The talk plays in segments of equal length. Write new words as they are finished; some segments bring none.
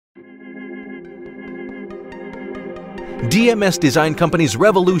DMS Design Company's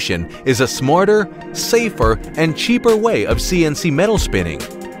Revolution is a smarter, safer, and cheaper way of CNC metal spinning.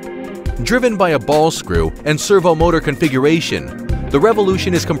 Driven by a ball screw and servo motor configuration, the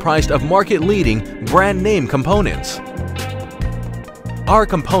Revolution is comprised of market-leading, brand-name components. Our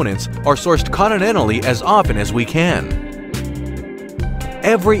components are sourced continentally as often as we can.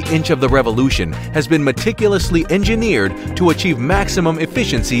 Every inch of the Revolution has been meticulously engineered to achieve maximum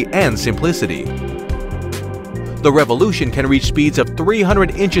efficiency and simplicity. The Revolution can reach speeds of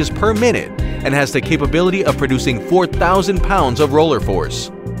 300 inches per minute and has the capability of producing 4,000 pounds of roller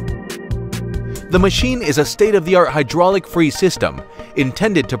force. The machine is a state-of-the-art hydraulic-free system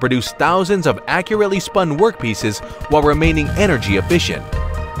intended to produce thousands of accurately spun workpieces while remaining energy efficient.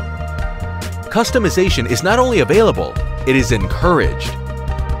 Customization is not only available, it is encouraged.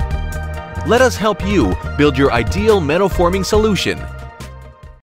 Let us help you build your ideal metal forming solution